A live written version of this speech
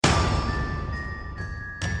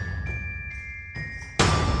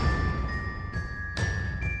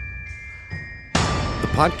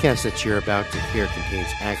podcast that you're about to hear contains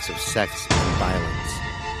acts of sex and violence.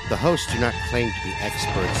 The hosts do not claim to be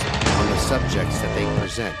experts on the subjects that they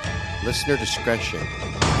present. Listener discretion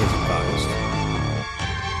is advised.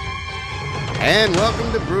 And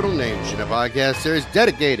welcome to Brutal Nation, a podcast series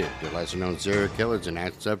dedicated to lesser-known serial killers and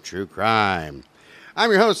acts of true crime.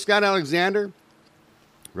 I'm your host, Scott Alexander.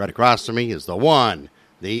 Right across from me is the one,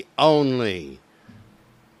 the only,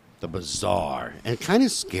 the bizarre, and kind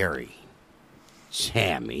of scary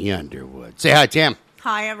Tammy Underwood. Say hi, Tam.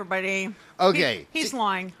 Hi, everybody. Okay. He's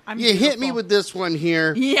lying. You hit me with this one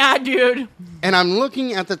here. Yeah, dude. And I'm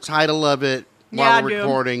looking at the title of it while we're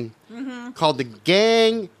recording. Called The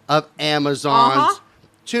Gang of Amazons.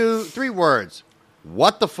 3 words.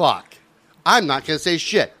 What the fuck? I'm not going to say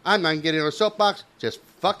shit. I'm not going to get in a soapbox. Just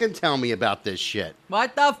fucking tell me about this shit.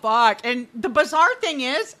 What the fuck? And the bizarre thing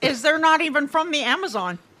is they're not even from the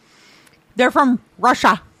Amazon. They're from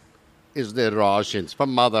Russia. Is the Russians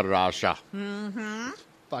from Mother Russia. Mm-hmm.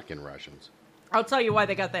 Fucking Russians. I'll tell you why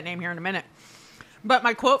they got that name here in a minute. But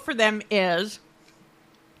my quote for them is,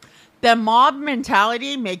 the mob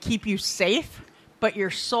mentality may keep you safe, but your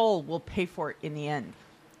soul will pay for it in the end.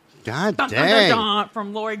 God dun, dang. Dun, dun, dun,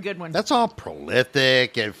 from Lori Goodwin. That's all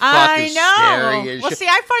prolific and fucking scary and well, shit. see,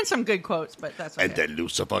 I find some good quotes, but that's okay. And then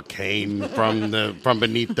Lucifer came from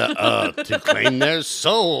beneath the earth to claim their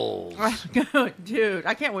souls. Dude,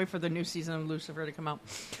 I can't wait for the new season of Lucifer to come out.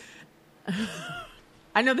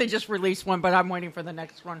 I know they just released one, but I'm waiting for the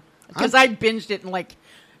next one. Because I binged it and like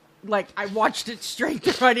I watched it straight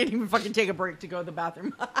through. I didn't even fucking take a break to go to the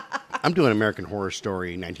bathroom. I'm doing American Horror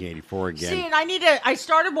Story 1984 again. See, and I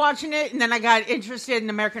started watching it, and then I got interested in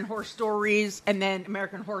American Horror Stories, and then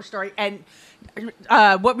American Horror Story, and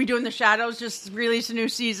What We Do in the Shadows just released a new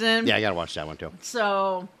season. Yeah, I gotta watch that one too.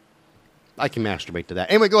 So I can masturbate to that.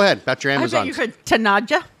 Anyway, go ahead. About your Amazons. I bet you could to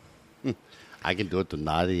Nadja. I can do it to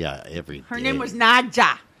Nadia every day. Her name was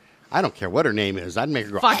Nadja. I don't care what her name is. I'd make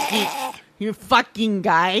her go, You fucking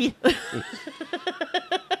guy.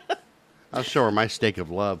 I'll show her my steak of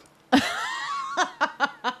love.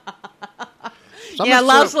 Yeah,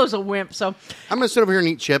 Laszlo's a wimp, so I'm going to sit over here and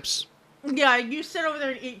eat chips. Yeah, you sit over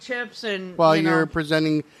there and eat chips and while you're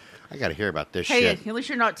presenting. I got to hear about this shit. Hey, at least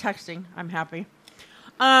you're not texting. I'm happy.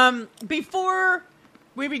 Before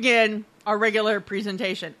we begin our regular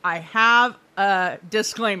presentation, I have a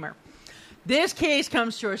disclaimer. This case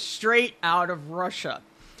comes to us straight out of Russia.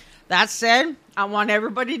 That said, I want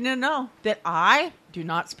everybody to know that I do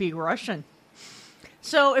not speak Russian.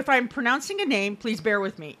 So if I'm pronouncing a name, please bear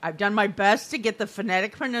with me. I've done my best to get the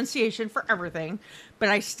phonetic pronunciation for everything, but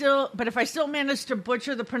if I still manage to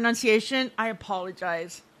butcher the pronunciation, I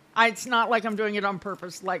apologize. It's not like I'm doing it on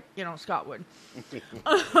purpose, like, Scott would.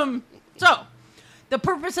 So, the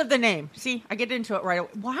purpose of the name. See, I get into it right away.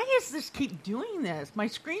 Why does this keep doing this? My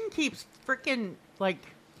screen keeps freaking,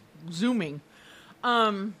 zooming.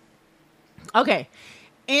 Okay.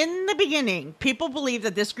 In the beginning, people believed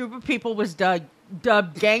that this group of people was dubbed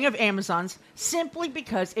Gang of Amazons simply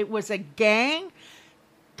because it was a gang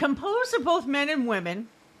composed of both men and women.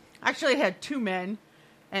 Actually, it had 2 men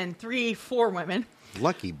and 4 women.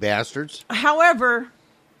 Lucky bastards. However,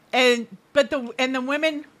 the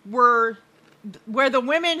women were where the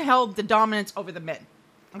women held the dominance over the men.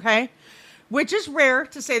 Okay? Which is rare,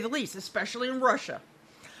 to say the least, especially in Russia.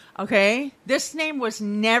 Okay? This name was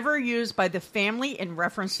never used by the family in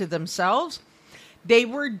reference to themselves. They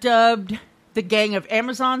were dubbed the Gang of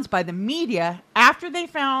Amazons by the media after they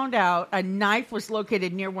found out a knife was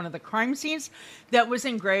located near one of the crime scenes that was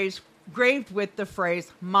engraved with the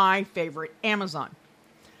phrase, "My favorite Amazon."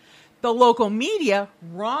 The local media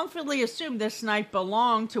wrongfully assumed this knife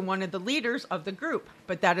belonged to one of the leaders of the group,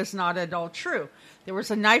 but that is not at all true. There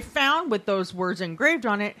was a knife found with those words engraved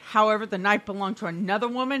on it. However, the knife belonged to another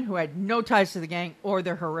woman who had no ties to the gang or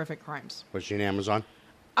their horrific crimes. Was she an Amazon?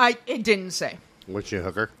 It didn't say. Was she a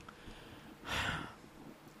hooker?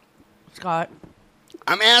 Scott.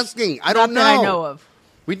 I'm asking. I don't know. Not that I know of.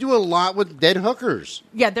 We do a lot with dead hookers.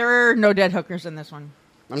 Yeah, there are no dead hookers in this one.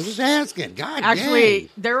 I'm just asking. God Actually, dang.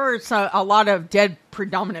 there are a lot of dead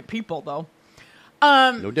predominant people, though.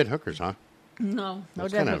 No dead hookers, huh? No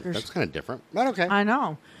dead hookers. That's kind of different. But okay. I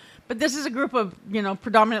know. But this is a group of,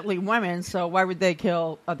 predominantly women, so why would they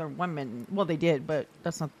kill other women? Well, they did, but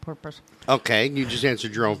that's not the purpose. Okay, you just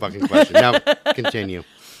answered your own fucking question. Now, continue.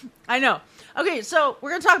 I know. Okay, so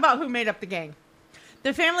we're going to talk about who made up the gang.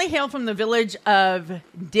 The family hailed from the village of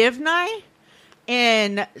Divny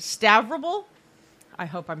in Stavropol. I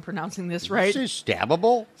hope I'm pronouncing this right. Is this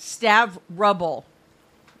stabbable? Stavropol.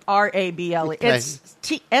 Stavropol. Okay. It's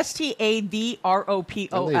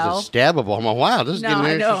Stavropol. There's a stabbable. I'm like, wow, this is No, getting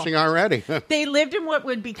I know. interesting already. They lived in what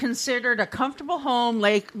would be considered a comfortable home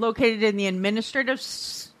located in the administrative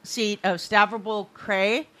seat of Stavropol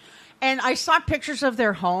Krai. And I saw pictures of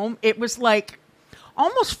their home. It was like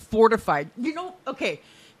almost fortified. You know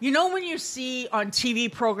when you see on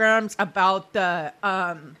TV programs about the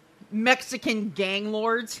Mexican gang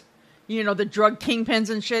lords, you know, the drug kingpins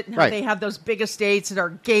and shit, and how Right. they have those big estates that are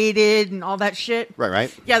gated and all that shit?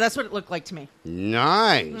 Right. Yeah, that's what it looked like to me.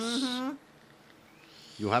 Nice. Mm-hmm.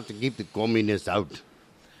 You'll have to keep the communists out.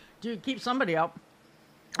 Dude, keep somebody out.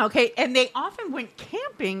 Okay, and they often went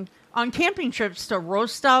on camping trips to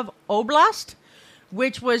Rostov Oblast,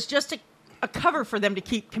 which was just a cover for them to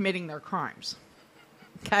keep committing their crimes.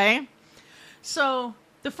 Okay? So,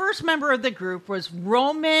 the first member of the group was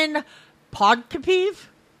Roman Podkapiv.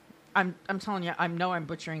 I'm telling you, I know I'm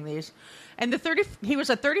butchering these. And he was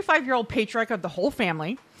a 35-year-old patriarch of the whole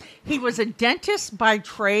family. He was a dentist by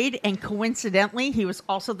trade, and coincidentally, he was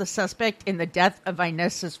also the suspect in the death of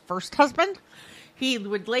Inessa's first husband. He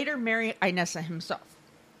would later marry Inessa himself.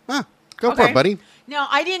 Ah, go for it, buddy. Now,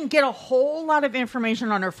 I didn't get a whole lot of information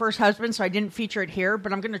on her first husband, so I didn't feature it here,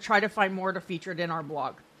 but I'm going to try to find more to feature it in our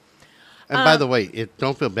blog. And by the way,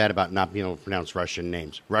 don't feel bad about not being able to pronounce Russian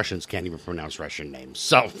names. Russians can't even pronounce Russian names.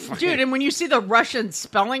 So, Dude, and when you see the Russian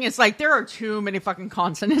spelling, it's like there are too many fucking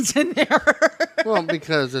consonants in there. well,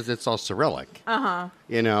 because it's all Cyrillic. Uh-huh.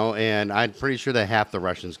 You know, and I'm pretty sure that half the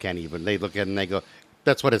Russians can't even. They look at it and they go,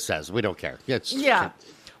 that's what it says. We don't care. Yeah.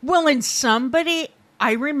 Well, and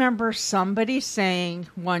I remember somebody saying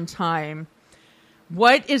one time,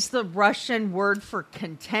 what is the Russian word for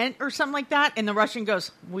content or something like that? And the Russian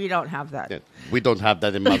goes, we don't have that. Yeah, we don't have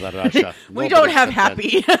that in Mother Russia. We don't have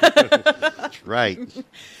happy. That's right.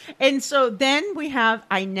 And so then we have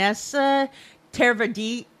Inessa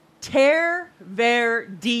Terverdiyeva.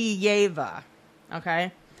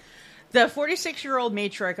 Okay. The 46-year-old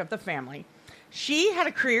matriarch of the family. She had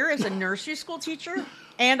a career as a nursery school teacher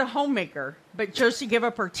and a homemaker, but chose to give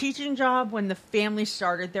up her teaching job when the family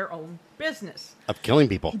started their own business. Of killing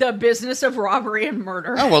people. The business of robbery and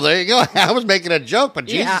murder. Oh, well, there you go. I was making a joke, but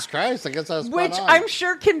Yeah. Jesus Christ, I guess I was spot Which on. I'm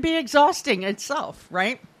sure can be exhausting itself,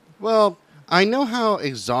 right? Well, I know how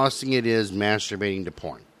exhausting it is masturbating to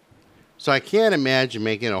porn. So I can't imagine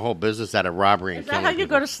making a whole business out of robbery and Is that killing how you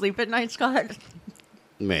people. go to sleep at night, Scott?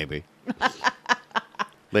 Maybe.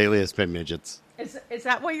 Lately, it's been midgets. Is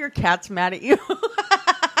that why your cat's mad at you?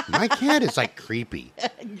 My cat is like creepy.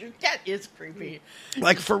 Your cat is creepy.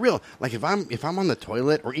 Like for real. Like if I'm on the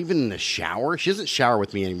toilet or even in the shower, she doesn't shower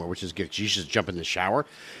with me anymore, which is good. She just jump in the shower.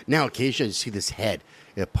 Now occasionally I see this head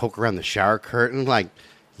poke around the shower curtain, like,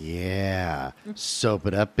 yeah, soap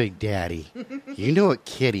it up, Big Daddy. You know what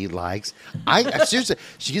Kitty likes. I seriously,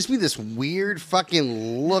 she gives me this weird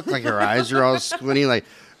fucking look, like her eyes are all squinty, like,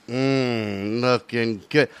 looking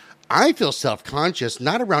good. I feel self-conscious,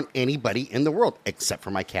 not around anybody in the world, except for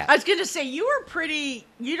my cat. I was going to say, you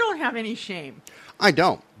don't have any shame. I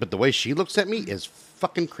don't, but the way she looks at me is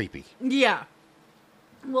fucking creepy. Yeah.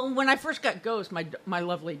 Well, when I first got Ghost, my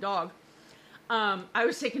lovely dog, I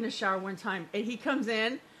was taking a shower one time, and he comes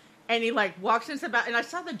in, and he, like, walks into the bathroom, and I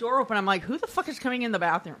saw the door open. I'm like, who the fuck is coming in the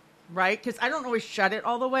bathroom? Right? Because I don't always shut it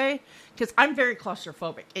all the way, because I'm very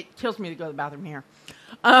claustrophobic. It kills me to go to the bathroom here.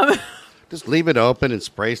 Just leave it open and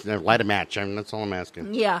spray and light a match. I mean, that's all I'm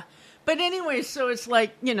asking. Yeah. But anyway, so it's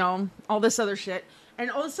like, you know, all this other shit. And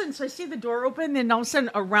all of a sudden, so I see the door open, and all of a sudden,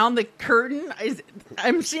 around the curtain,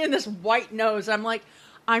 I'm seeing this white nose. I'm like,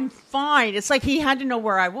 I'm fine. It's like he had to know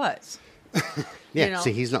where I was. Yeah, You know?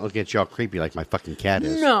 see, he's not looking at you all creepy like my fucking cat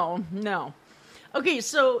is. No. Okay,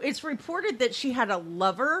 so it's reported that she had a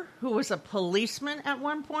lover who was a policeman at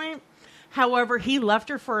one point. However, he left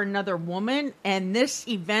her for another woman, and this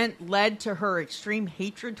event led to her extreme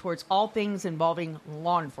hatred towards all things involving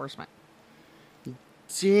law enforcement.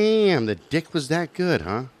 Damn, the dick was that good,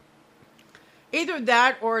 huh? Either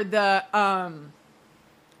that or the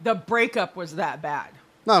breakup was that bad.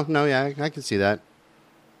 No, yeah, I can see that.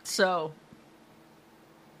 So,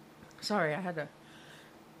 sorry, I had to.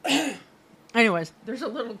 Anyways, there's a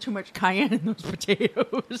little too much cayenne in those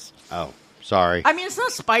potatoes. Oh, sorry. I mean, it's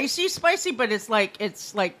not spicy, but it's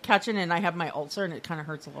like catching, and I have my ulcer, and it kind of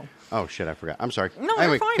hurts a little. Oh, shit, I forgot. I'm sorry. No,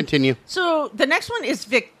 anyway, you're fine. Continue. So the next one is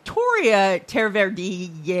Victoria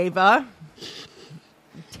Terverdiyeva.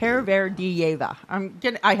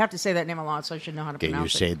 I have to say that name a lot, so I should know how to Can you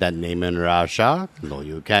pronounce it. say that name in Russia? No,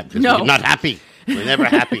 you can't. 'Cause No. We're not happy. We're never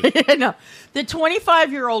happy. No, the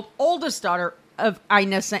 25-year-old oldest daughter of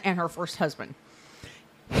Inessa and her first husband.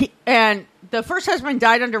 And the first husband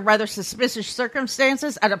died under rather suspicious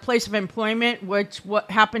circumstances at a place of employment, which what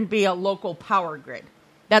happened to be a local power grid.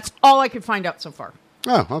 That's all I could find out so far.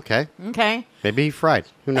 Oh, okay. Okay. Maybe he fried.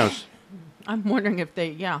 Who knows? I'm wondering if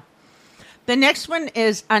yeah. The next one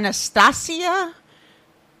is Anastasia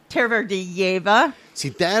Tverdieva. See,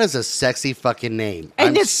 that is a sexy fucking name. And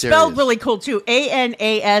I'm it's serious. spelled really cool, too.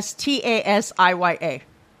 Anastasiya.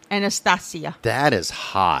 Anastasia. That is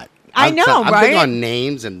hot. I know, I'm right? big on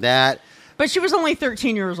names and that. But she was only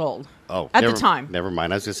 13 years old At the time. Never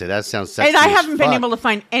mind. I was going to say, that sounds sexy And I as haven't been fuck. able to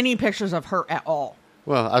find any pictures of her at all.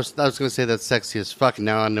 Well, I was going to say that's sexy as fuck.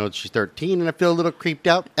 Now I know she's 13, and I feel a little creeped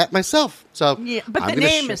out at myself. So, Yeah, but the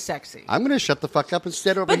name is sexy. I'm going to shut the fuck up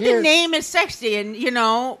instead over But here. the name is sexy, and, it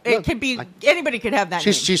Look, could be, anybody could have that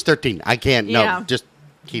name. She's 13. I can't. Yeah. No, just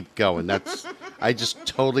keep going. I just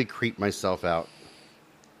totally creeped myself out.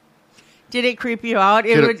 Did it creep you out?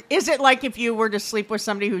 Could've- Is it like if you were to sleep with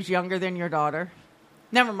somebody who's younger than your daughter?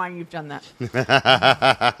 Never mind, you've done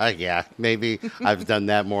that. Yeah, maybe I've done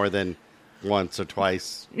that more than once or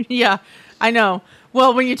twice. Yeah, I know.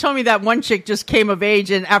 Well, when you told me that one chick just came of age,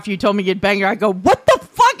 and after you told me you'd bang her, I go, what the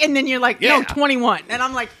fuck? And then you're like, Yeah. no, 21. And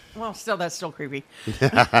I'm like, well, that's still creepy. Hey,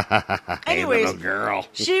 Anyways, little girl.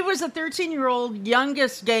 she was a 13-year-old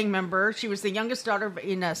youngest gang member. She was the youngest daughter of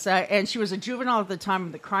Inessa, and she was a juvenile at the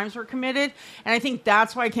time the crimes were committed. And I think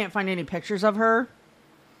that's why I can't find any pictures of her,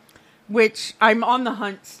 which I'm on the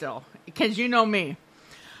hunt still, because you know me.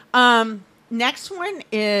 Next one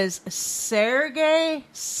is Sergei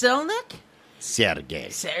Silnik.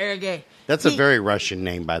 Sergey. That's a very Russian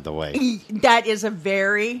name, by the way. That is a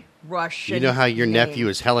very Russian. You know how your name. nephew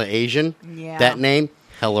is hella Asian? Yeah. That name,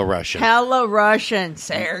 hella Russian. Hella Russian,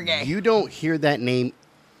 Sergey. You don't hear that name.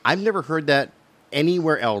 I've never heard that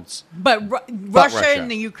anywhere else. But Russia Russia.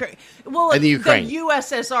 and the Ukraine. Well, And the Ukraine. the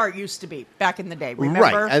USSR used to be back in the day. Remember?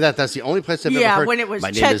 Right. And that's the only place I've ever heard. Yeah, when it was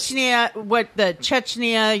My name is-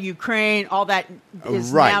 Chechnya, Ukraine, all that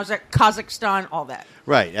is Right. now Kazakhstan, all that.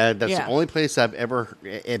 Right. That's Yeah. the only place I've ever,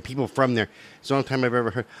 and people from there, it's the only time I've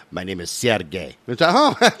ever heard, my name is Sergey. It's like,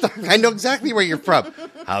 oh, I know exactly where you're from.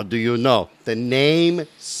 How do you know? The name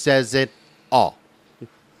says it all.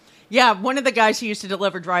 Yeah, one of the guys who used to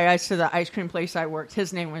deliver dry ice to the ice cream place I worked,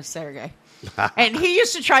 his name was Sergey. And he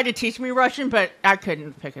used to try to teach me Russian, but I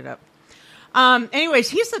couldn't pick it up. Anyways,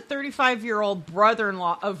 he's the 35-year-old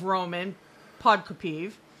brother-in-law of Roman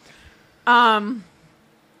Podkupiv. And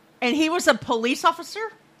he was a police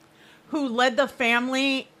officer who fed the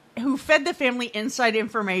family inside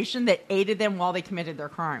information that aided them while they committed their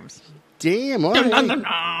crimes. Damn, all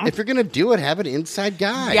right. If you're going to do it, have an inside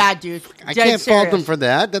guy. Yeah, dude. I Dead can't fault serious. them for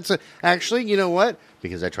that. Actually, you know what?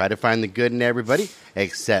 Because I try to find the good in everybody,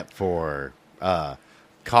 except for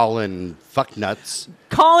Colin Fucknuts.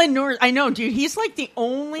 Colin Norris. I know, dude. He's like the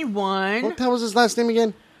only one. What the hell was his last name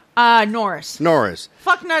again? Norris. Norris.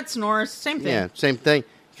 Fuck nuts, Norris. Same thing. Yeah, same thing.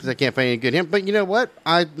 Because I can't find any good him. But you know what?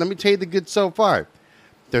 Let me tell you the good so far.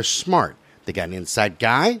 They're smart. They got an inside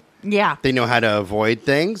guy. Yeah. They know how to avoid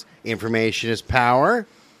things. Information is power.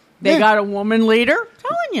 They Yeah. got a woman leader.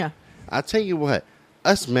 Telling you. I'll tell you what.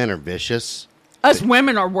 Us men are vicious. Us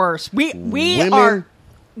women are worse. We Women-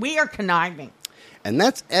 are conniving. And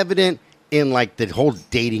that's evident in like the whole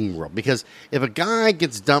dating world. Because if a guy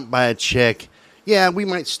gets dumped by a chick, yeah, we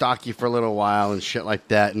might stalk you for a little while and shit like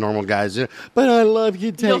that. Normal guys, but I love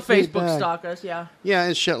you. Take You'll me Facebook back. stalk us, yeah. Yeah,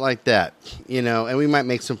 and shit like that. And we might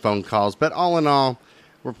make some phone calls. But all in all,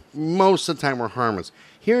 most of the time we're harmless.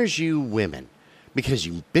 Here's you women. Because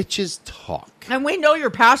you bitches talk. And we know your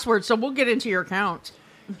password, so we'll get into your account.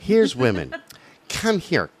 Here's women. Come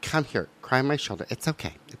here. Cry on my shoulder. It's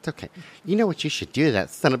okay. You know what you should do, that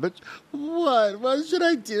son of a bitch? What? What should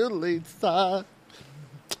I do, Lisa?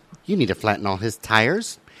 You need to flatten all his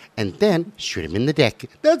tires and then shoot him in the dick.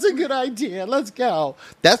 That's a good idea. Let's go.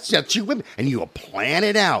 That's you women. And you'll plan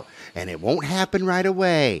it out. And it won't happen right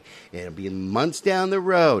away. It'll be months down the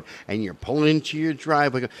road. And you're pulling into your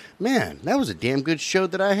driveway. Man, that was a damn good show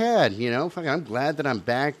that I had. Fucking, I'm glad that I'm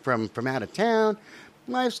back from out of town.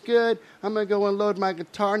 Life's good. I'm going to go unload my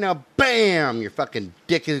guitar. Now, bam! Your fucking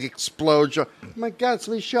dick explodes. Oh my God,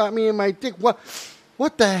 somebody shot me in my dick.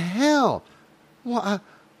 What the hell? What?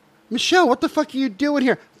 Michelle, what the fuck are you doing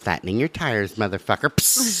here? Flattening your tires, motherfucker.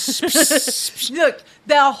 Psst, psst, psst. Look,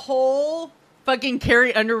 the whole fucking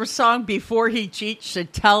Carrie Underwood song Before He Cheats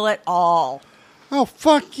should tell it all. Oh,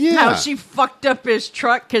 fuck yeah. How she fucked up his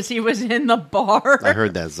truck because he was in the bar. I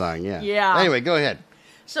heard that song, yeah. Yeah. Anyway, go ahead.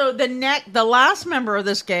 So the last member of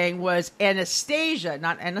this gang was Anastasia,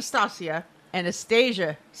 not Anastasia,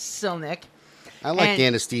 Anastasia Silnik. I like And-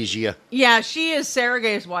 anesthesia. Yeah, she is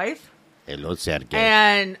Sergei's wife. Hello, Sergey.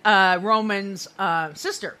 And Roman's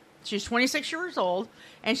sister. She's 26 years old,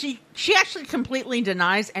 and she actually completely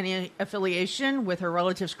denies any affiliation with her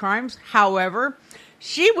relatives' crimes. However,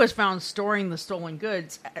 she was found storing the stolen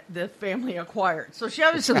goods the family acquired. So she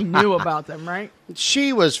obviously knew about them, right?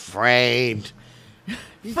 She was framed.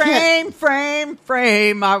 Frame.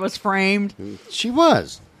 I was framed. She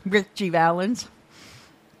was. Richie Valens.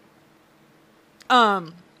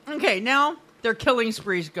 Okay, now their killing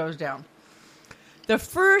sprees goes down. The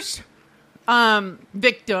first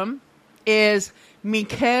victim is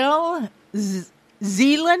Mikhail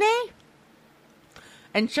Zeleny.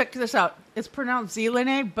 And check this out. It's pronounced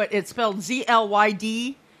Zeleny, but it's spelled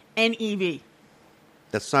Zlydnev.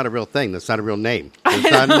 That's not a real thing. That's not a real name.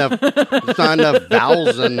 There's not enough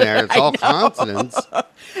vowels in there. It's all consonants.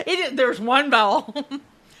 There's one vowel.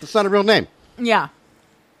 That's not a real name. Yeah.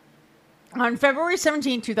 On February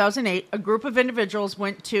 17, 2008, a group of individuals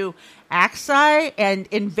went to Aksai and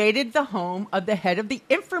invaded the home of the head of the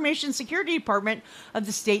Information Security Department of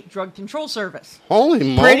the State Drug Control Service. Holy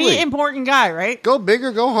moly. Pretty important guy, right? Go big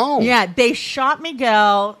or go home. Yeah, they shot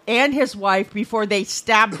Miguel and his wife before they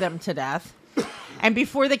stabbed them to death. And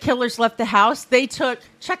before the killers left the house, they took,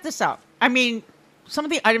 check this out. I mean, some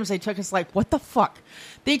of the items they took is like, what the fuck?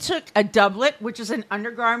 They took a doublet, which is an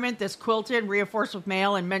undergarment that's quilted, reinforced with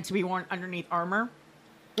mail, and meant to be worn underneath armor.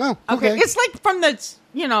 Oh, okay. It's like from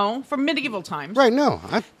medieval times. Right, no.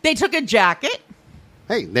 They took a jacket.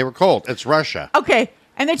 Hey, they were cold. It's Russia. Okay.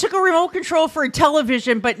 And they took a remote control for a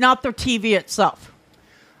television, but not the TV itself.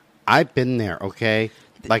 I've been there, okay?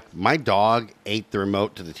 Like, my dog ate the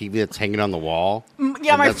remote to the TV that's hanging on the wall.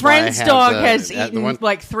 Yeah, my friend's dog has eaten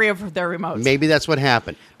like 3 of their remotes. Maybe that's what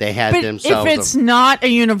happened. They had but themselves... if it's not a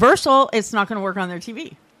universal, it's not going to work on their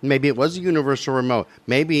TV. Maybe it was a universal remote.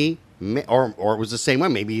 Maybe, or it was the same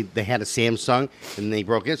one. Maybe they had a Samsung and they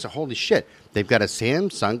broke it. So, holy shit, they've got a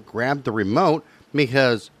Samsung, grabbed the remote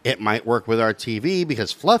because it might work with our TV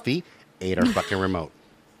because Fluffy ate our fucking remote.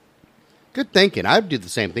 Good thinking. I'd do the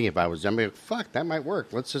same thing if I was them. I'd be like, fuck, that might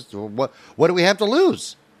work. Let's just, what do we have to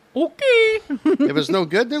lose? Okay. If it's no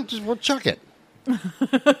good, then we'll chuck it.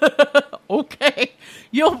 Okay.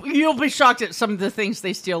 You'll be shocked at some of the things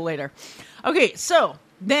they steal later. Okay, so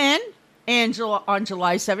then on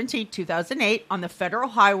July 17, 2008, on the Federal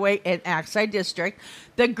Highway in Aksai District,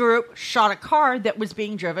 the group shot a car that was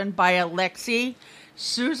being driven by Alexei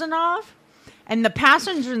Suzanov. And the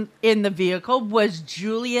passenger in the vehicle was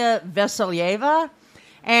Julia Vasilyeva.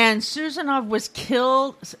 And Suzanov was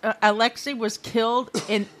killed. Alexei was killed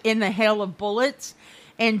in the hail of bullets.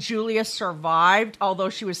 And Julia survived, although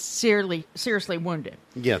she was seriously wounded.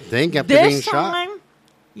 Yeah, think after being shot?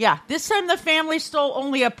 Yeah, this time the family stole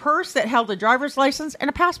only a purse that held a driver's license and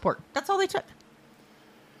a passport. That's all they took.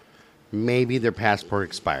 Maybe their passport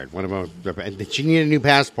expired. Did she need a new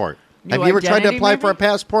passport? New Have you ever tried to apply maybe? for a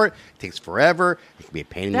passport? It takes forever. It can be a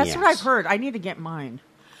pain in the ass. That's what I've heard. I need to get mine.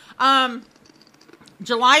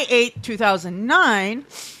 July 8, 2009,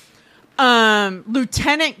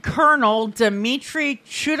 Lieutenant Colonel Dmitry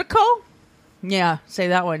Chudakov, yeah, say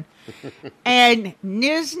that one, and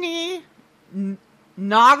Nizhny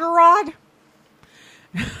Novgorod.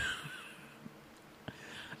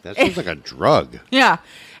 That sounds like a drug. Yeah.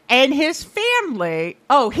 And his family,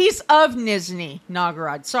 he's of Nizhny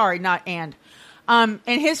Novgorod. Sorry, not and. And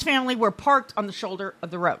his family were parked on the shoulder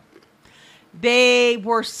of the road. They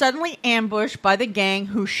were suddenly ambushed by the gang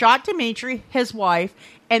who shot Dmitry, his wife,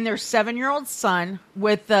 and their 7-year-old son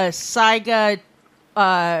with the Saiga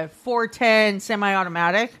 410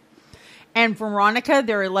 semi-automatic. And Veronica,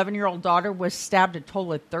 their 11-year-old daughter, was stabbed a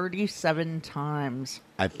total of 37 times.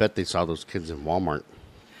 I bet they saw those kids in Walmart.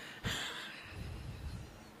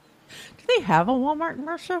 Do they have a Walmart in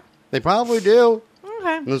Russia? They probably do.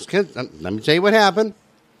 Okay. And those kids, let me tell you what happened.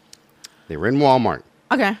 They were in Walmart.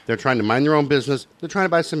 Okay. They're trying to mind their own business. They're trying to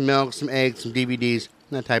buy some milk, some eggs, some DVDs,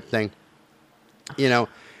 that type of thing. You know,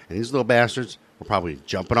 and these little bastards were probably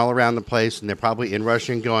jumping all around the place, and they're probably in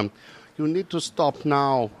Russian going, "You need to stop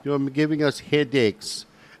now. You're giving us headaches."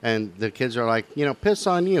 And the kids are like, piss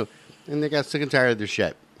on you. And they got sick and tired of their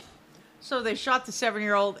shit. So they shot the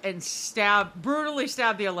 7-year-old and brutally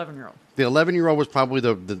stabbed the 11-year-old. The 11-year-old was probably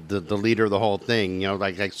the leader of the whole thing.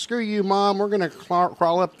 Like screw you, Mom. We're going to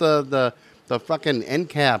crawl up the fucking end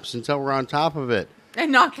caps until we're on top of it.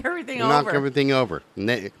 And knock everything over. And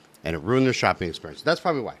it ruined their shopping experience. That's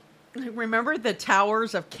probably why. Remember the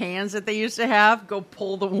towers of cans that they used to have? Go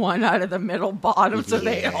pull the one out of the middle bottom so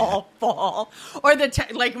they all fall. Or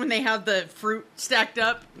like when they have the fruit stacked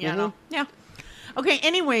up. You know? Yeah. Okay,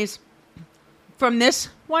 anyways, from this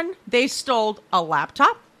one, they stole a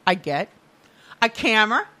laptop, I get, a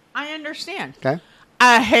camera, I understand. Okay.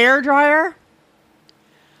 A hairdryer,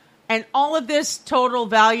 and all of this total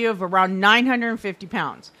value of around 950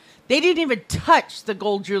 pounds. They didn't even touch the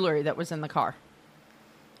gold jewelry that was in the car.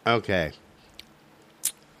 Okay.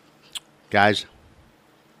 Guys.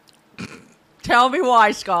 Tell me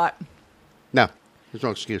why, Scott. No, there's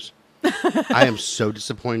no excuse. I am so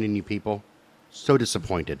disappointed in you people. So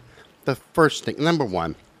disappointed. The first thing, number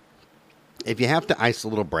one, if you have to ice the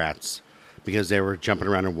little brats because they were jumping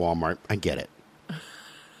around in Walmart, I get it.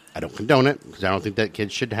 I don't condone it because I don't think that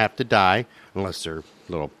kids should have to die unless they're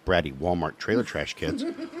little bratty Walmart trailer trash kids.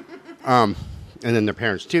 And then their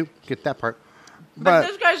parents too. Get that part. But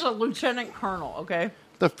this guy's a lieutenant colonel, okay?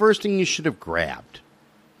 The first thing you should have grabbed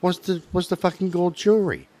was the fucking gold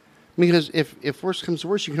jewelry. Because if worse comes to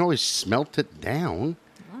worse, you can always smelt it down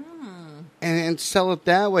and sell it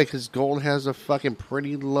that way because gold has a fucking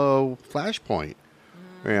pretty low flash point.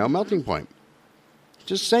 Melting point.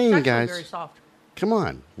 Just saying, It's actually guys. very soft. Come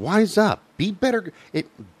on. Wise up. Be better.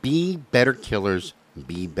 Be better killers.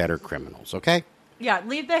 Be better criminals, okay? Yeah,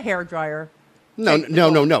 leave the hairdryer. No.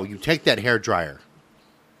 You take that hairdryer.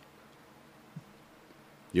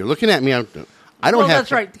 You're looking at me. I don't Well, have that's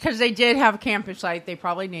to- right, because they did have a campsite. They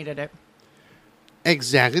probably needed it.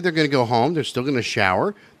 Exactly. They're going to go home. They're still going to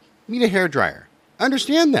shower. Need a hairdryer.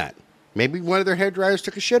 Understand that. Maybe one of their hairdryers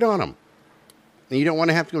took a shit on them. And you don't want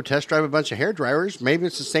to have to go test drive a bunch of hairdryers. Maybe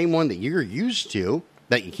it's the same one that you're used to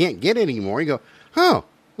that you can't get anymore. You go, oh,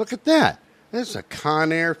 look at that. That's a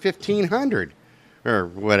Conair 1500 or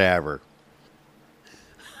whatever.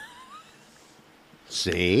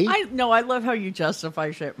 See? I love how you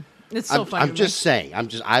justify shit. It's so funny. I'm just saying.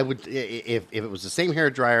 I would, if it was the same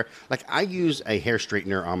hairdryer, like I use a hair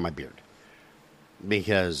straightener on my beard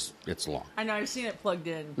because it's long. I know, I've seen it plugged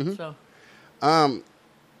in, Mm-hmm. so.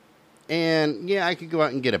 And yeah, I could go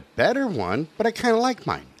out and get a better one, but I kind of like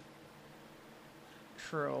mine.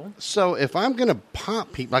 True. So if I'm going to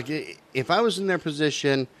pop people, like if I was in their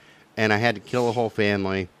position and I had to kill a whole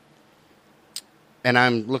family and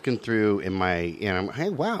I'm looking through in my, hey,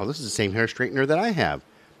 wow, this is the same hair straightener that I have.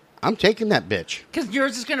 I'm taking that bitch. Because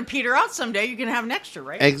yours is going to peter out someday. You're going to have an extra,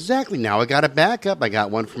 right? Exactly. Now I got a backup. I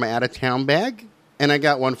got one for my out-of-town bag, and I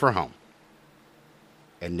got one for home.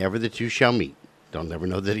 And never the two shall meet. They'll never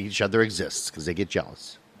know that each other exists because they get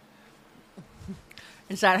jealous.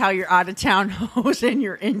 Is that how your out-of-town host and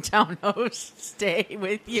your in-town host stay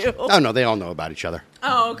with you? Oh, no, they all know about each other.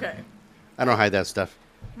 Oh, okay. I don't hide that stuff.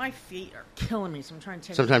 My feet are killing me, so I'm trying to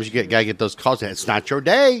take Sometimes you gotta get those calls. It's not your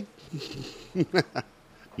day.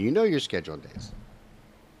 You know your scheduled days.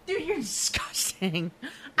 Dude, you're disgusting.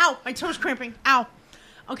 Ow, my toe's cramping. Ow.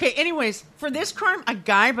 Okay, anyways, for this crime, a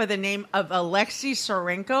guy by the name of Alexei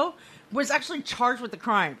Sorenko was actually charged with the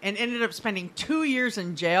crime and ended up spending 2 years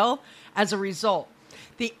in jail as a result.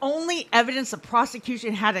 The only evidence the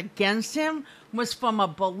prosecution had against him was from a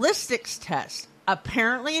ballistics test.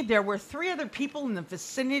 Apparently, there were 3 other people in the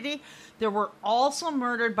vicinity that were also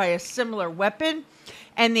murdered by a similar weapon,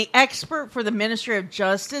 and the expert for the Ministry of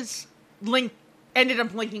Justice ended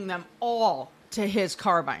up linking them all to his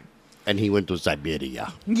carbine. And he went to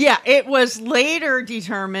Siberia. Yeah, it was later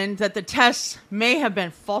determined that the tests may have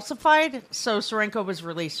been falsified, so Sorenko was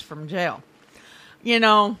released from jail. You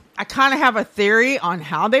know, I kind of have a theory on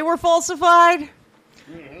how they were falsified,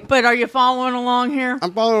 but are you following along here?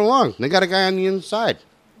 I'm following along. They got a guy on the inside.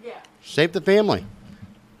 Yeah. Save the family.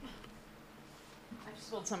 I just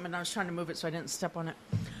spilled something and I was trying to move it so I didn't step on it.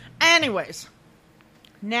 Anyways,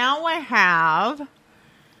 now I have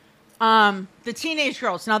the teenage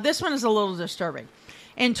girls. Now, this one is a little disturbing.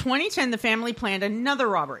 In 2010, the family planned another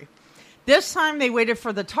robbery. This time, they waited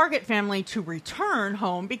for the target family to return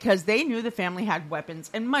home because they knew the family had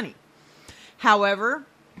weapons and money. However,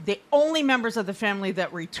 the only members of the family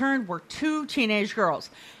that returned were 2 teenage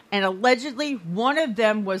girls, and allegedly one of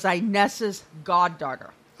them was Inessa's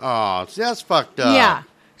goddaughter. Oh, see, that's fucked up. Yeah.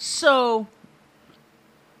 So,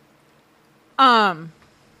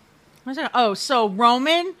 so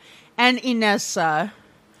Roman and Inessa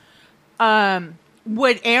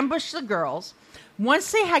would ambush the girls.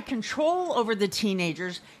 Once they had control over the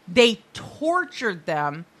teenagers, they tortured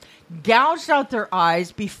them, gouged out their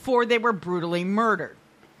eyes before they were brutally murdered.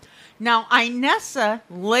 Now, Inessa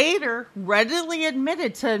later readily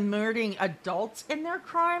admitted to murdering adults in their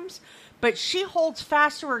crimes, but she holds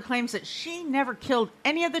fast to her claims that she never killed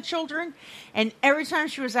any of the children, and every time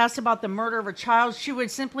she was asked about the murder of a child, she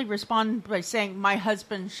would simply respond by saying, "My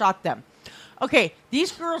husband shot them." Okay,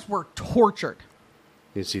 these girls were tortured.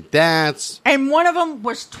 You see, that's And one of them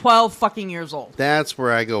was 12 fucking years old.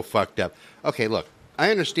 where I go fucked up. Okay, look,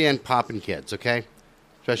 I understand popping kids, okay?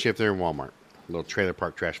 Especially if they're in Walmart. Little trailer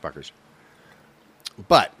park trash fuckers.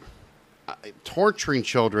 But torturing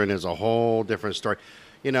children is a whole different story.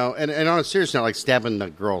 You know, and on a serious note, like stabbing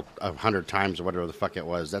the girl 100 times or whatever the fuck it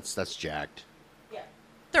was, that's jacked. Yeah.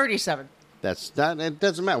 37. It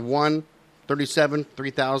doesn't matter. 1, 37,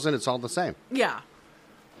 3,000, it's all the same. Yeah.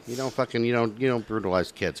 You don't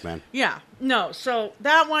brutalize kids, man. Yeah. No, so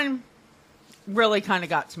that one really kind of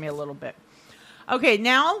got to me a little bit. Okay,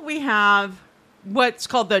 now we have what's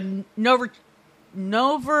called the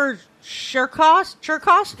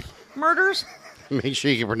Cherkassk murders. Make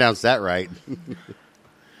sure you can pronounce that right.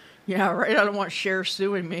 Yeah, right. I don't want Cher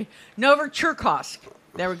suing me. Novocherkassk.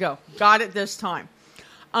 There we go. Got it this time.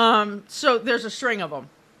 So there's a string of them.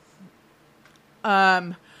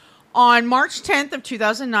 On March 10th of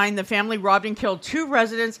 2009, the family robbed and killed 2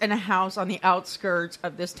 residents in a house on the outskirts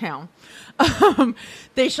of this town.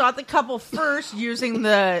 They shot the couple first using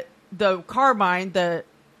the carbine, the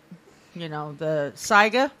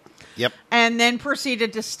Saiga. Yep. And then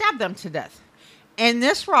proceeded to stab them to death. In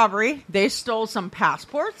this robbery, they stole some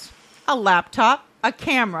passports, a laptop, a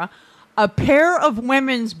camera, a pair of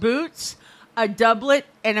women's boots, a doublet,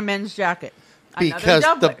 and a men's jacket. Because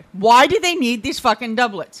another doublet. Why do they need these fucking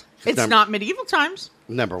doublets? It's not medieval times.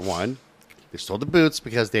 Number one, they stole the boots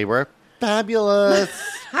because they were fabulous.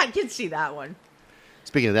 I can see that one.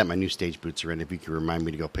 Speaking of that, my new stage boots are in. If you could remind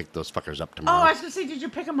me to go pick those fuckers up Oh, tomorrow. I was going to say, did you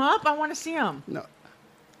pick them up? I want to see them. No.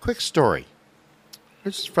 Quick story.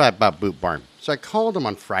 This is about Boot Barn. So I called them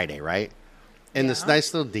on Friday, right? And this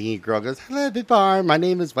nice little dingy girl goes, "Hello, Boot Barn. My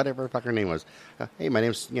name is whatever the fuck her name was. Hey, my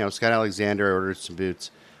name's Scott Alexander. I ordered some boots.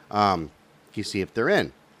 Can you see if they're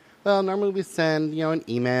in? Well, normally we send an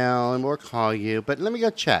email and we'll call you, but let me go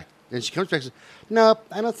check." And she comes back and says, "Nope,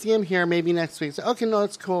 I don't see him here. Maybe next week." So, okay, no,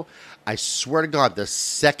 it's cool. I swear to God, the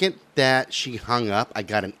second that she hung up, I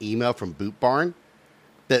got an email from Boot Barn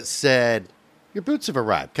that said, "Your boots have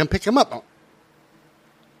arrived. Come pick them up." Oh.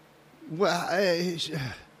 Well, I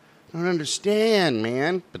don't understand,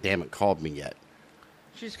 man. But they haven't called me yet.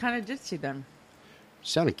 She's kind of ditzy then.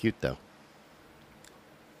 Sounded cute, though.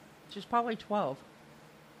 She's probably 12.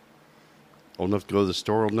 Old enough to go to the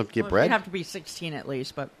store, old enough to get Well, bread? she'd have to be 16 at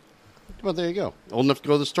least, but... Well, there you go. Old enough to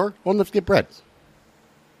go to the store, old enough to get bread.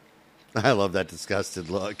 I love that disgusted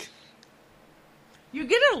look. You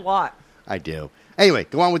get it a lot. I do. Anyway,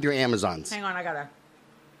 go on with your Amazons. Hang on,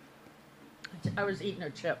 I was eating a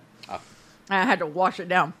chip. Oh. I had to wash it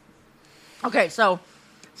down. Okay, so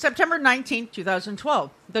September 19th,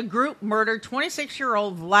 2012, the group murdered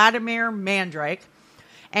 26-year-old Vladimir Mandrake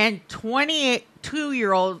and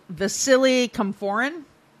 22-year-old Vasily Kamforin?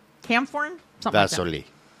 Something Vasily. like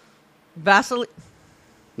that. Vasily?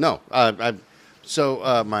 No.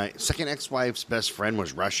 So my second ex-wife's best friend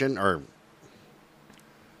was Russian, or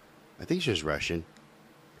I think she was Russian,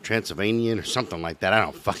 Transylvanian, or something like that. I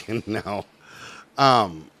don't fucking know.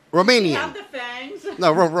 Romanian. You have the fangs?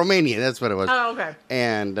 No, Romanian. That's what it was. Oh, okay.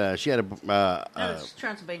 And she had That was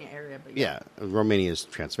Transylvania area. But yeah, Romania is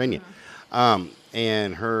Transylvania.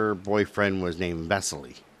 And her boyfriend was named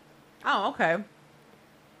Vasily. Oh, okay.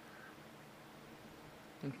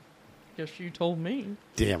 Guess you told me.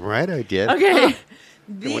 Damn right I did. Okay.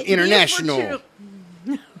 International.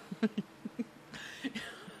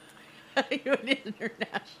 You're an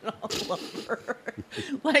international lover.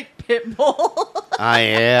 Like Pitbull. I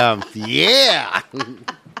am. Yeah.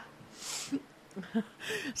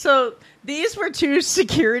 So these were 2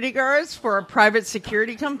 security guards for a private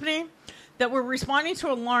security company that were responding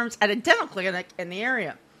to alarms at a dental clinic in the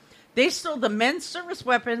area. They stole the men's service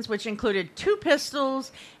weapons, which included 2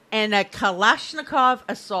 pistols and a Kalashnikov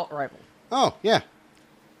assault rifle. Oh, yeah.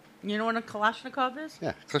 You know what a Kalashnikov is?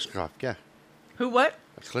 Yeah, Klishnikov, yeah. Who, what?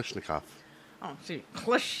 A Klishnikov. Oh, see,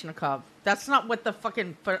 Kalashnikov. That's not what the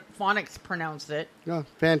fucking phonics pronounced it. Oh,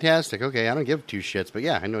 fantastic. Okay, I don't give 2 shits, but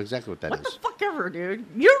yeah, I know exactly what that What is. the fuck ever, dude?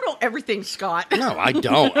 You know everything, Scott. No, I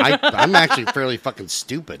don't. I'm actually fairly fucking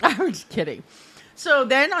stupid. I was kidding. So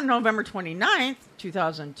then on November 29th,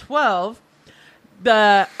 2012,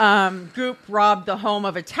 the group robbed the home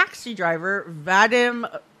of a taxi driver, Vadim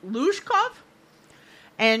Lushkov.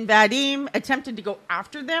 And Vadim attempted to go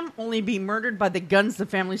after them, only be murdered by the guns the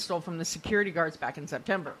family stole from the security guards back in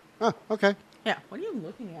September. Oh, okay. Yeah, what are you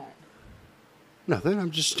looking at? Nothing.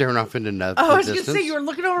 I'm just staring off into the Oh, I was going distance. to say, you were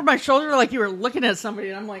looking over my shoulder like you were looking at somebody,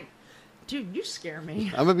 and I'm like, dude, you scare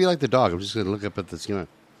me. I'm going to be like the dog. I'm just going to look up at the ceiling.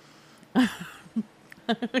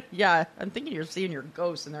 Yeah, I'm thinking you're seeing your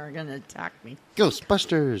ghosts, and they're going to attack me.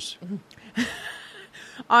 Ghostbusters.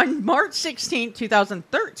 On March 16,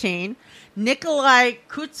 2013, Nikolai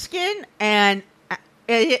Kutskin and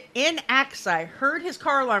in Aksai heard his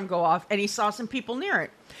car alarm go off, and he saw some people near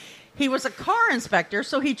it. He was a car inspector,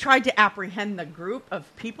 so he tried to apprehend the group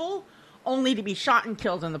of people, only to be shot and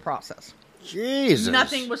killed in the process. Jesus.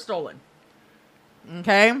 Nothing was stolen.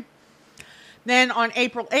 Okay? Then on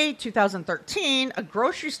April 8, 2013, a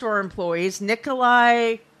grocery store employees,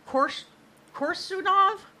 Nikolai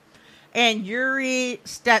Korsunov and Yuri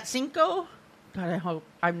Statsenko, God,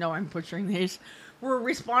 I know I'm butchering these, were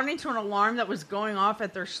responding to an alarm that was going off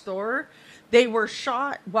at their store. They were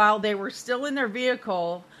shot while they were still in their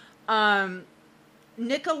vehicle.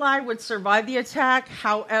 Nikolai would survive the attack.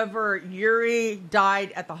 However, Yuri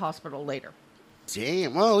died at the hospital later.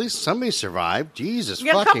 Damn. Well, at least somebody survived. Jesus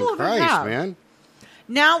Yeah, a fucking couple of them Christ, have. man.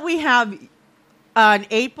 Now we have, on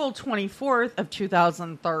April 24th of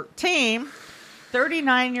 2013,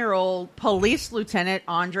 39-year-old police lieutenant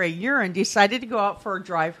Andre Urin decided to go out for a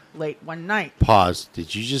drive late one night. Pause.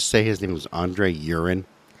 Did you just say his name was Andre Urin?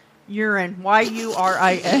 Urin,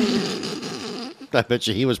 Y-U-R-I-N. I bet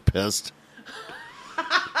you he was pissed.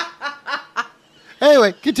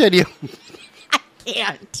 Anyway, continue.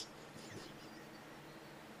 Can't.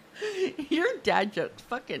 Your dad jokes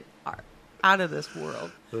fucking are out of this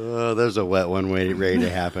world. Oh, there's a wet one ready to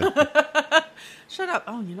happen. Shut up.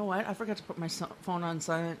 Oh, you know what? I forgot to put my phone on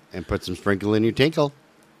silent. And put some sprinkle in your tinkle.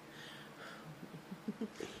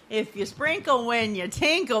 If you sprinkle when you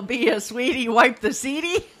tinkle, be a sweetie, wipe the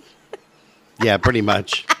seedy. Yeah, pretty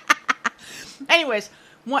much. Anyways,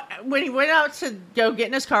 when he went out to go get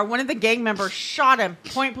in his car, one of the gang members shot him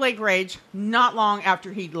point blank range not long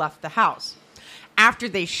after he'd left the house. After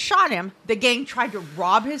they shot him, the gang tried to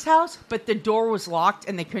rob his house, but the door was locked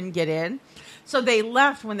and they couldn't get in. So they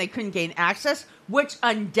left when they couldn't gain access, which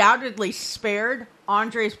undoubtedly spared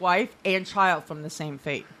Andre's wife and child from the same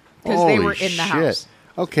fate. Because they were in the house.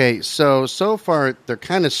 Okay, so far, they're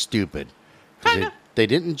kind of stupid. Kind of. They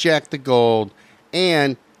didn't jack the gold,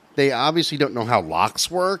 and they obviously don't know how locks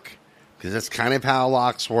work, because that's kind of how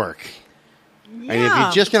locks work. Yeah. And if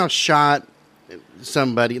you just now shot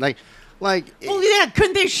somebody, like, well, yeah,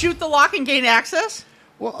 couldn't they shoot the lock and gain access?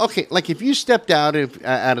 well, okay, like if you stepped out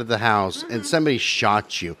of the house and somebody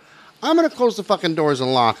shot you, I'm going to close the fucking doors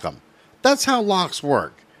and lock them. That's how locks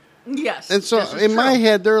work. Yes. And so this is in my true.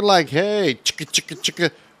 head, they're like, hey,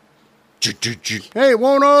 hey, it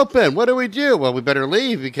won't open. What do we do? Well, we better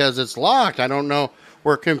leave because it's locked. I don't know.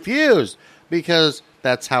 We're confused because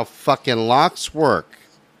that's how fucking locks work.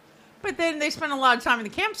 But then they spent a lot of time in the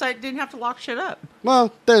campsite, didn't have to lock shit up.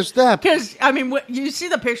 Well, there's that. Because, I mean, you see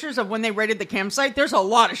the pictures of when they raided the campsite? There's a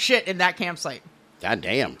lot of shit in that campsite. God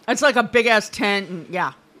damn. It's like a big-ass tent, and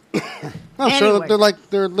yeah. Oh, so Anyway.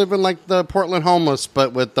 they're living like the Portland homeless,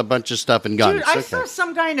 but with a bunch of stuff and guns. Dude, I Okay. saw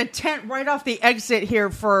some guy in a tent right off the exit here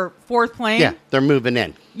for 4th Plane. Yeah, they're moving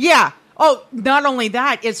in. Yeah. Oh, not only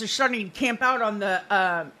that, is they're starting to camp out on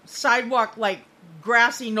the sidewalk, like,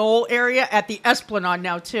 grassy knoll area at the Esplanade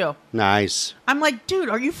now, too. Nice. I'm like, dude,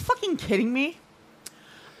 are you fucking kidding me?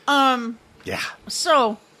 Yeah.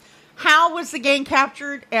 So, how was the gang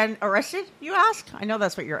captured and arrested, you ask? I know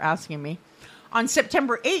that's what you're asking me. On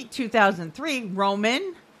September 8, 2003,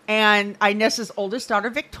 Roman and Inez's oldest daughter,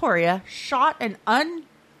 Victoria, shot an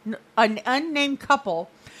unnamed couple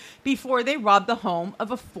before they robbed the home of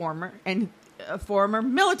a former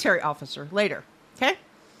military officer later. Okay?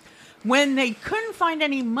 When they couldn't find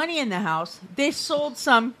any money in the house, they sold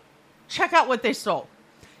some, check out what they stole.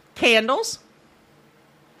 Candles,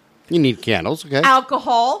 You need candles, okay?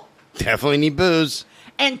 alcohol, Definitely need booze.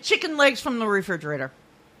 and chicken legs from the refrigerator.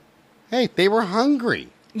 Hey, they were hungry.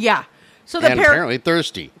 Yeah. So the And apparently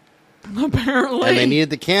thirsty. apparently. And they needed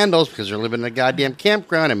the candles because they're living in a goddamn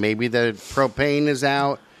campground and maybe the propane is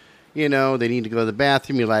out. You know, they need to go to the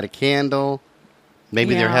bathroom. You light a candle.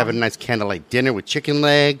 Maybe they're Yeah. having a nice candlelight dinner with chicken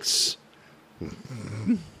legs.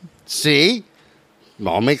 See?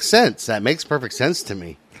 All makes sense. That makes perfect sense to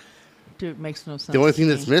me. Dude, makes no sense. The only thing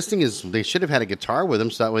to that's me. missing is they should have had a guitar with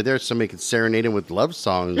them so that way there somebody could serenade him with love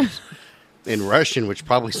songs in Russian, which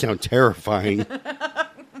probably sound terrifying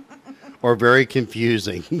or very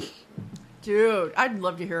confusing. Dude, I'd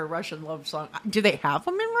love to hear a Russian love song. Do they have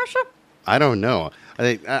them in Russia? I don't know.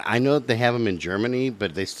 I know that they have them in Germany,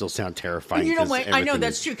 but they still sound terrifying. And you know 'cause what? I know everything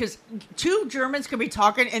that's is- true because two Germans could be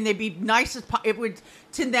talking and they'd be nice as it would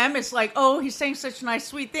to them. It's like, oh, he's saying such nice,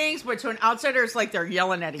 sweet things, but to an outsider, it's like they're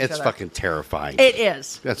yelling at each It's other. fucking terrifying. It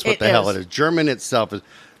is. That's what the hell it is. German itself is.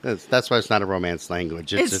 That's why it's not a romance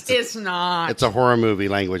language. It's not. It's a horror movie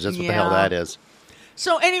language. That's what the hell Yeah. that is.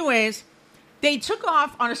 So, anyways, they took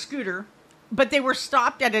off on a scooter, but they were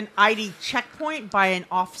stopped at an ID checkpoint by an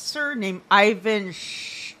officer named Ivan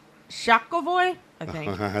Shakovoy, I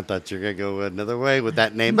think. I thought you were going to go another way with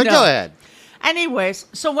that name, but No. go ahead. Anyways,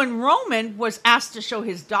 so when Roman was asked to show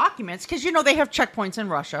his documents, because they have checkpoints in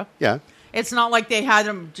Russia. Yeah. It's not like they had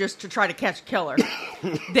them just to try to catch a killer.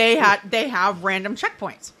 They have random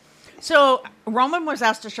checkpoints. So Roman was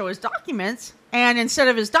asked to show his documents, and instead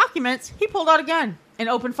of his documents, he pulled out a gun and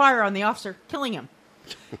opened fire on the officer, killing him.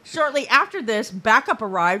 Shortly after this, backup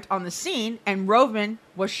arrived on the scene, and Roman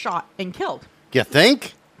was shot and killed. You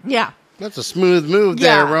think? Yeah. That's a smooth move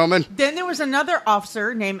there, Roman. Then there was another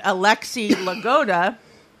officer named Alexei Lagoda.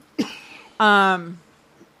 Isn't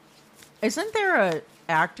there a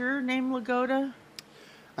actor named Lagoda?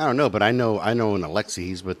 I don't know, but I know an Alexei.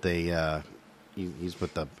 He's with a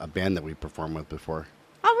band that we performed with before.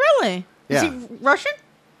 Oh, really? Yeah. Is he Russian?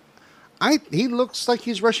 He looks like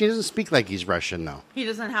he's Russian. He doesn't speak like he's Russian, though. He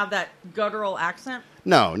doesn't have that guttural accent?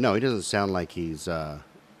 No, he doesn't sound like he's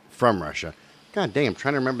from Russia. God dang, I'm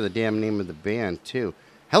trying to remember the damn name of the band, too.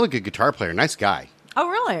 Hella good guitar player. Nice guy. Oh,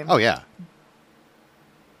 really? Oh, yeah.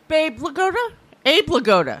 Abe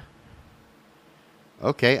Lagoda.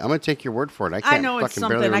 Okay, I'm going to take your word for it. I I can't know it's fucking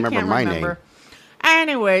barely something. I remember can't my remember. name.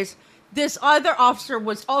 Anyways, this other officer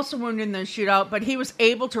was also wounded in the shootout, but he was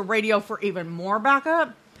able to radio for even more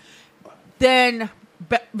backup. Then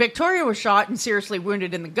Victoria was shot and seriously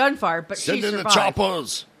wounded in the gunfire, but she survived. Send in the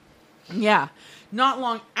choppers. Yeah. Not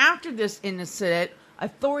long after this incident,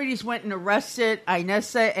 authorities went and arrested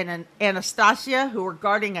Inessa and Anastasia, who were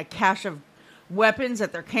guarding a cache of weapons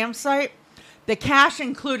at their campsite. The cache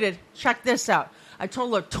included, check this out, a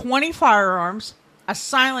total of 20 firearms, a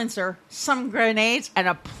silencer, some grenades, and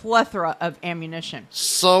a plethora of ammunition.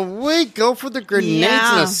 Sweet, go for the grenades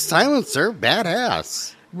and a silencer.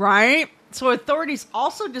 Badass. Right? So authorities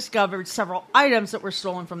also discovered several items that were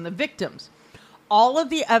stolen from the victims. All of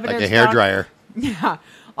the evidence... Like a hairdryer. Yeah.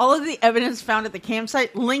 All of the evidence found at the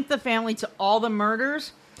campsite linked the family to all the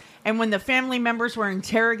murders. And when the family members were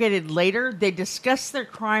interrogated later, they discussed their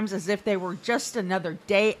crimes as if they were just another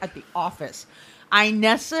day at the office.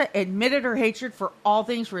 Inessa admitted her hatred for all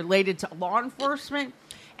things related to law enforcement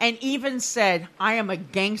and even said, "I am a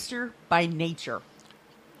gangster by nature."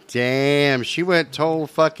 Damn, she went total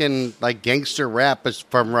fucking like gangster rap is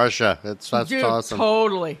from Russia. That's Dude, awesome.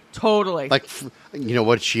 Totally. Like, you know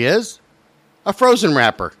what she is? A frozen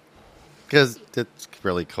rapper. Because it's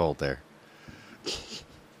really cold there.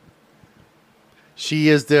 She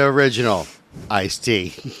is the original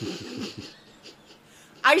Ice-T.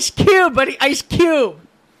 Ice Cube, buddy. Ice Cube.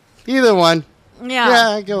 Either one. Yeah. Yeah,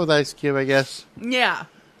 I go with Ice Cube, I guess. Yeah.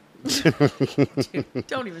 Dude,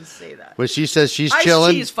 don't even say that. When she says she's Ice-T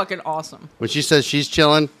chilling. is fucking awesome. When she says she's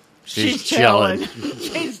chilling, she's chilling.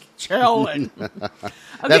 She's chilling.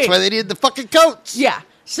 That's why they need the fucking coats. Yeah.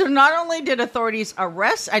 So not only did authorities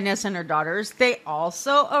arrest Inessa and her daughters, they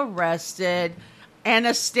also arrested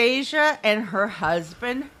Anastasia and her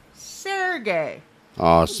husband, Sergei.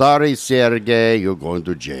 Oh, sorry, Sergei, you're going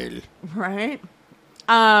to jail. Right?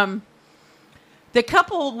 The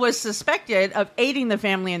couple was suspected of aiding the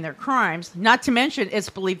family in their crimes. Not to mention, it's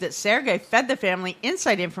believed that Sergei fed the family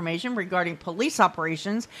inside information regarding police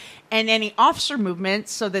operations and any officer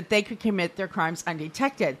movements so that they could commit their crimes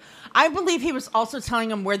undetected. I believe he was also telling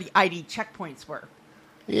them where the ID checkpoints were.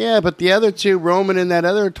 Yeah, but the other two, Roman and that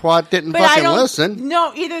other twat, didn't fucking listen.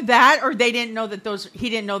 No, either that or they didn't know that he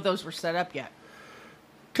didn't know those were set up yet.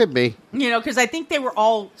 Could be. Because I think they were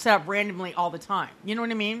all set up randomly all the time. You know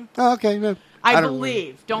what I mean? Oh, okay. No, I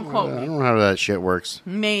believe. Don't quote me. I don't know how that shit works.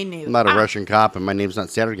 Me neither. I'm not a Russian cop, and my name's not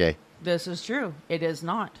Sergei. This is true. It is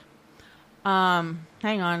not.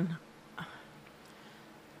 Hang on.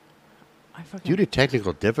 Due to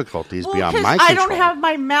technical difficulties well, beyond my control. I don't have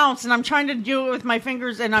my mouse, and I'm trying to do it with my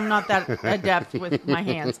fingers, and I'm not that adept with my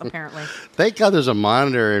hands, apparently. Thank God there's a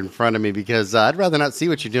monitor in front of me, because I'd rather not see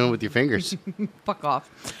what you're doing with your fingers. Fuck off.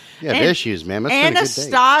 You have issues, man. That's been a good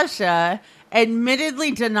day. Anastasia admittedly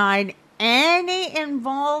denied any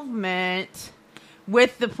involvement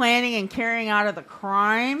with the planning and carrying out of the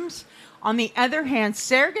crimes. On the other hand,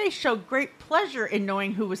 Sergei showed great pleasure in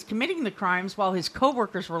knowing who was committing the crimes while his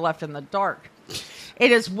co-workers were left in the dark.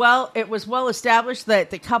 It was well established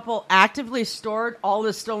that the couple actively stored all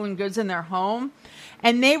the stolen goods in their home,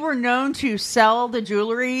 and they were known to sell the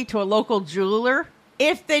jewelry to a local jeweler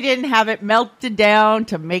if they didn't have it melted down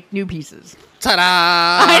to make new pieces.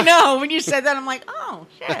 Ta-da! I know. When you said that, I'm like, oh,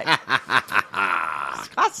 shit.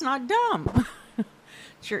 Scott's not dumb.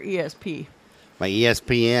 It's your ESP. My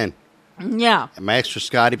ESPN. Yeah. And my extra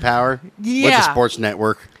Scotty power. Yeah. With the sports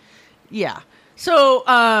network. Yeah. So,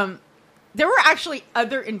 there were actually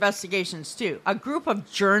other investigations, too. A group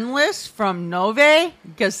of journalists from Nove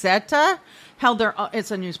Gazeta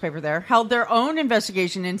it's a newspaper there, held their own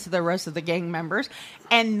investigation into the rest of the gang members,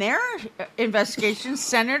 and their investigation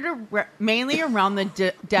centered mainly around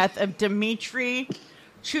the death of Dmitry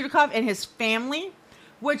Chudakov and his family,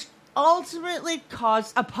 which ultimately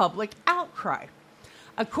caused a public outcry.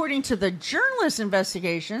 According to the journalist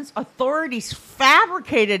investigations, authorities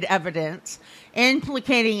fabricated evidence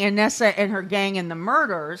implicating Inessa and her gang in the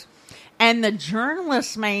murders, and the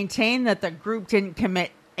journalists maintained that the group didn't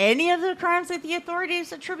commit any of the crimes that the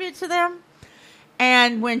authorities attribute to them.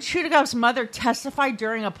 And when Chudakov's mother testified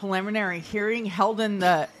during a preliminary hearing held in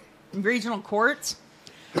the regional courts,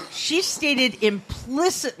 she stated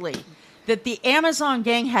implicitly that the Amazon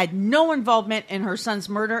gang had no involvement in her son's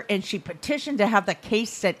murder, and she petitioned to have the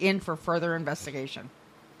case set in for further investigation.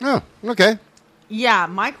 Oh, okay. Yeah,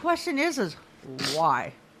 my question is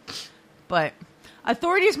why? But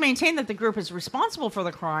authorities maintain that the group is responsible for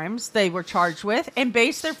the crimes they were charged with and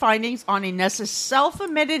based their findings on Inessa's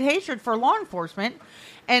self-admitted hatred for law enforcement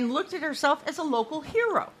and looked at herself as a local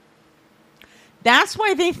hero. That's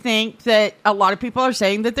why they think that a lot of people are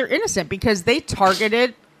saying that they're innocent, because they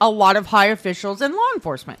targeted a lot of high officials in law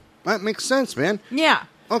enforcement. That makes sense, man. Yeah.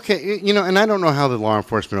 Okay, and I don't know how the law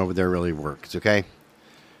enforcement over there really works, okay?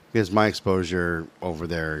 Because my exposure over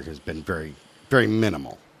there has been very, very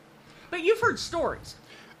minimal. But you've heard stories.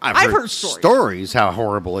 I've heard stories how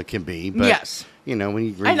horrible it can be. But, yes. When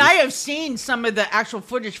you read and I have seen some of the actual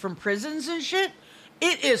footage from prisons and shit.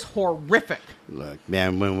 It is horrific. Look,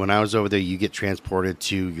 man, when I was over there, you get transported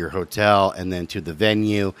to your hotel and then to the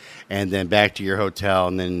venue and then back to your hotel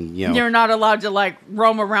and then, You're not allowed to,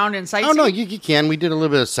 roam around and sightsee? Oh, no, you can. We did a little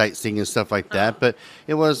bit of sightseeing and stuff like that, but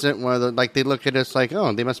it wasn't one of the, they look at us like,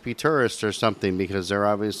 oh, they must be tourists or something because they're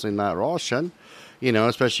obviously not Russian,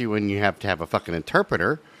 especially when you have to have a fucking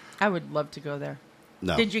interpreter. I would love to go there.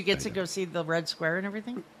 No. Did you get to go see the Red Square and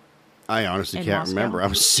everything? I honestly can't remember. I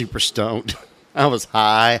was super stoned. I was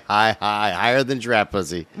higher than giraffe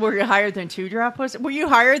pussy. Were you higher than 2 giraffe pussy? Were you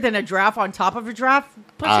higher than a giraffe on top of a giraffe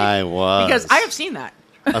pussy? I was. Because I have seen that.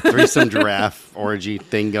 A threesome giraffe orgy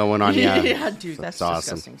thing going on, yeah. Yeah, dude, that's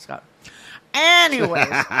awesome. Disgusting, Scott.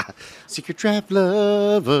 Anyways. Secret draft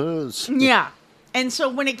lovers. Yeah. And so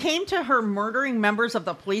when it came to her murdering members of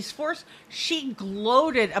the police force, she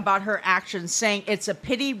gloated about her actions, saying, "It's a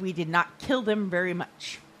pity we did not kill them very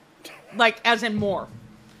much." As in more.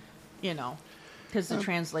 Because the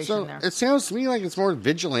translation there. It sounds to me like it's more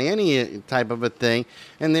vigilante type of a thing,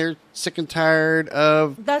 and they're sick and tired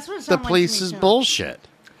of the police's bullshit.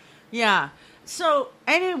 Yeah. So,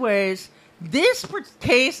 anyways, this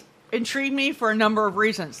case intrigued me for a number of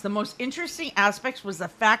reasons. The most interesting aspects was the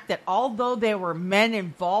fact that although there were men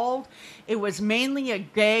involved, it was mainly a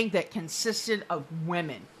gang that consisted of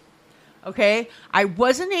women. Okay? I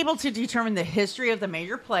wasn't able to determine the history of the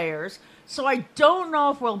major players, so I don't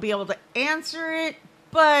know if we'll be able to answer it,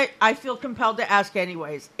 but I feel compelled to ask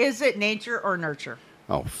anyways. Is it nature or nurture?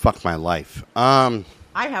 Oh, fuck my life. I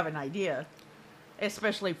have an idea,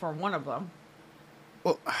 especially for one of them.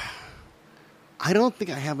 Well, I don't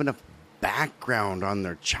think I have enough background on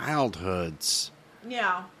their childhoods.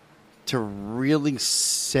 Yeah. To really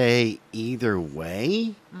say either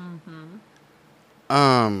way. Mm-hmm.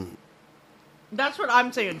 That's what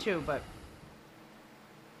I'm saying too, but...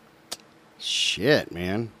 Shit,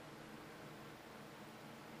 man.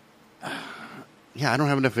 Yeah, I don't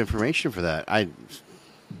have enough information for that.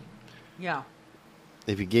 Yeah.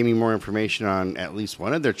 If you gave me more information on at least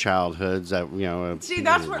one of their childhoods, that see,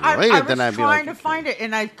 that's what I was trying to find it,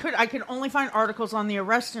 and I could only find articles on the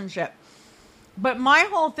arrest and shit. But my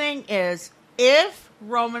whole thing is, if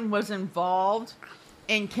Roman was involved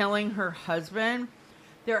in killing her husband,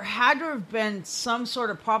 there had to have been some sort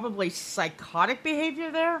of probably psychotic behavior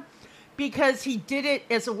there. Because he did it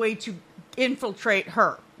as a way to infiltrate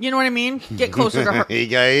her. You know what I mean? Get closer to her.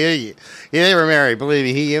 They were married. Believe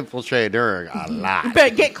me, he infiltrated her a lot.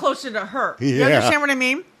 But get closer to her. You understand what I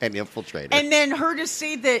mean? And infiltrate her. And then her to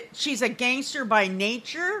see that she's a gangster by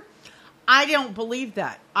nature, I don't believe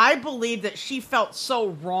that. I believe that she felt so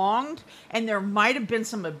wronged, and there might have been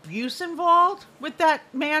some abuse involved with that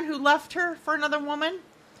man who left her for another woman.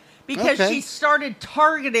 Because she started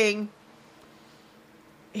targeting...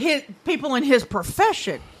 people in his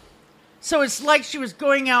profession. So it's like she was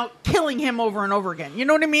going out killing him over and over again. You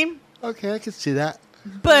know what I mean? Okay, I can see that.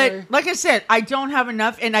 But like I said, I don't have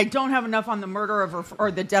enough, and I don't have enough on the murder of her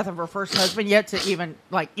or the death of her first husband yet to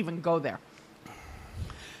even go there.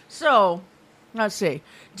 So, let's see.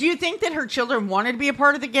 Do you think that her children wanted to be a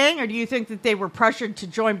part of the gang, or do you think that they were pressured to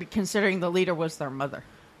join considering the leader was their mother?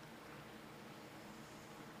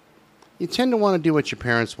 You tend to want to do what your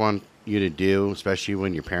parents want you to do, especially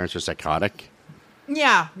when your parents are psychotic.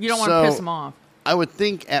 Yeah, you don't want to piss them off. I would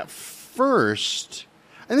think at first,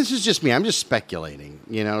 and this is just me, I'm just speculating,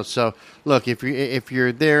 So, look, if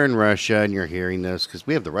you're there in Russia and you're hearing this, because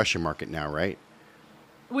we have the Russian market now, right?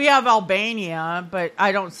 We have Albania, but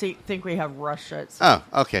I don't think we have Russia. Oh,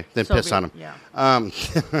 okay. Then piss on them. Yeah.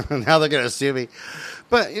 Now they're going to sue me.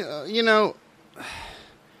 But, your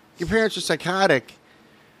parents are psychotic.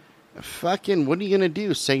 Fucking, what are you going to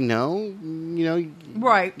do? Say no?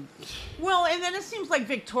 Right. Well, and then it seems like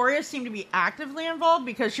Victoria seemed to be actively involved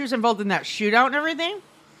because she was involved in that shootout and everything.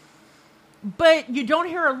 But you don't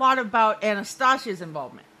hear a lot about Anastasia's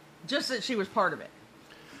involvement. Just that she was part of it.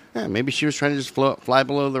 Yeah, maybe she was trying to just fly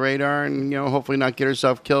below the radar and, hopefully not get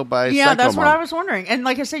herself killed by a Yeah, that's psycho what mom. I was wondering. And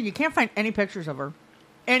like I said, you can't find any pictures of her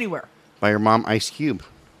anywhere. By her mom, Ice Cube.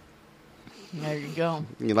 There you go.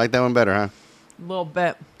 You like that one better, huh? A little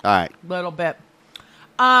bit. All right. Little bit.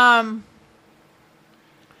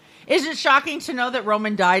 Is it shocking to know that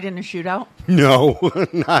Roman died in a shootout? No,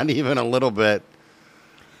 not even a little bit.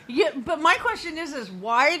 Yeah, but my question is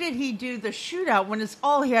why did he do the shootout when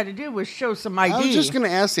all he had to do was show some ID? I was just going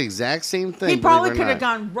to ask the exact same thing. He probably could have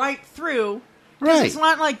gone right through. Right. It's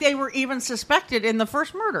not like they were even suspected in the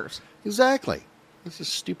first murders. Exactly. This is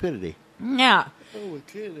stupidity. Yeah. Oh,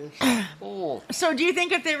 goodness. Oh. So do you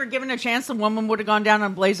think if they were given a chance, the woman would have gone down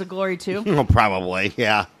on Blaze of Glory too? Well, probably,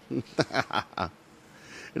 yeah. It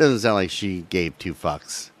doesn't sound like she gave two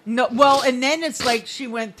fucks. No, well, and then it's like she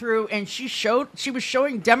went through and she was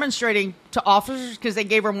demonstrating to officers because they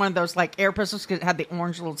gave her one of those like air pistols because it had the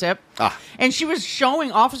orange little tip. And she was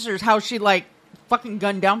showing officers how she like fucking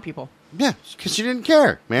gunned down people. Yeah, because she didn't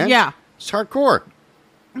care, man. Yeah. It's hardcore.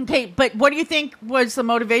 Okay, but what do you think was the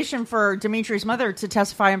motivation for Dimitri's mother to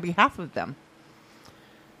testify on behalf of them?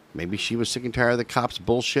 Maybe she was sick and tired of the cops'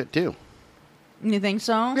 bullshit, too. You think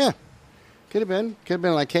so? Yeah. Could have been. Could have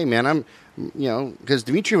been like, hey, man, because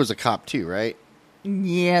Dimitri was a cop, too, right?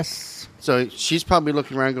 Yes. So she's probably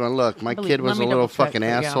looking around going, look, my kid was a little fucking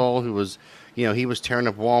asshole who was, he was tearing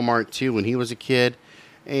up Walmart, too, when he was a kid,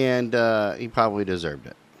 and he probably deserved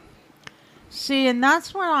it. See, and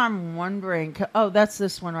that's what I'm wondering. Oh, that's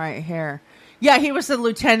this one right here. Yeah, he was the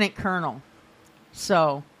lieutenant colonel.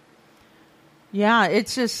 So, yeah,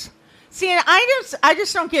 it's just... See, I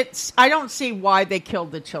just don't get... I don't see why they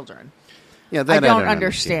killed the children. Yeah, I don't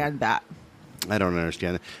understand that. I don't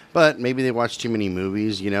understand that. But maybe they watch too many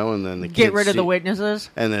movies, and then the kids... Get rid of the witnesses?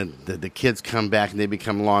 And then the kids come back and they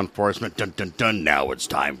become law enforcement. Dun, dun, dun, now it's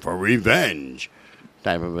time for revenge.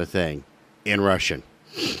 Type of a thing. In Russian.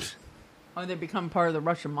 Or they become part of the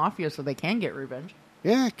Russian mafia so they can get revenge.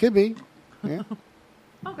 Yeah, it could be. Yeah.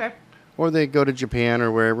 Okay. Or they go to Japan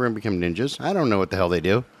or wherever and become ninjas. I don't know what the hell they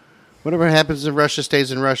do. Whatever happens in Russia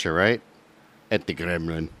stays in Russia, right? At the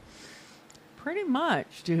Kremlin. Pretty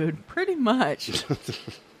much, dude. Pretty much.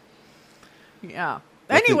 Yeah.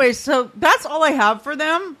 Anyway, so that's all I have for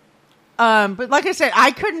them. But like I said,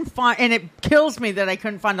 I couldn't find, and it kills me that I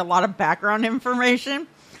couldn't find a lot of background information.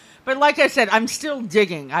 But like I said, I'm still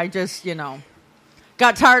digging. I just,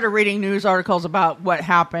 got tired of reading news articles about what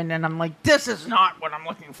happened, and I'm like, this is not what I'm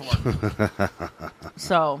looking for.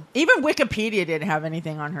 So, even Wikipedia didn't have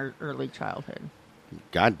anything on her early childhood.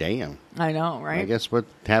 God damn. I know, right? I guess what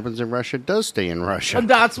happens in Russia does stay in Russia.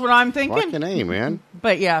 That's what I'm thinking. Fucking A, man.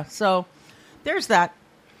 But yeah, so there's that.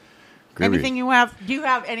 Groovy. Anything you have? Do you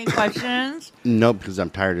have any questions? Nope, because I'm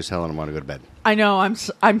tired as hell and I want to go to bed. I know, I'm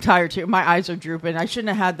tired too. My eyes are drooping. I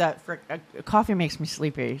shouldn't have had that. Coffee makes me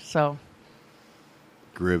sleepy, so.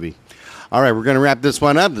 Groovy. All right, we're going to wrap this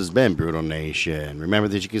one up. This has been Brutal Nation. Remember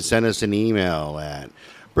that you can send us an email at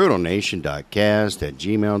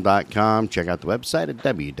brutalnation.cast@gmail.com. Check out the website at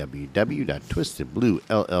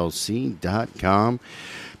www.twistedbluellc.com.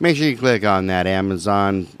 Make sure you click on that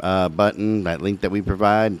Amazon button, that link that we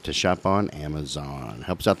provide to shop on Amazon.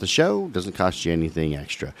 Helps out the show. Doesn't cost you anything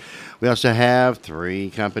extra. We also have 3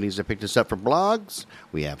 companies that picked us up for blogs.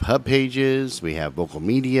 We have Hub Pages, we have Vocal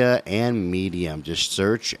Media, and Medium. Just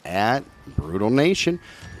search at Brutal Nation.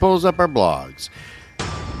 Pulls up our blogs.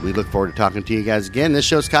 We look forward to talking to you guys again. This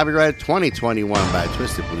show's copyrighted 2021 by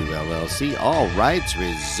Twisted Blue LLC. All rights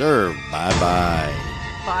reserved. Bye-bye.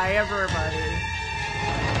 Bye, everybody.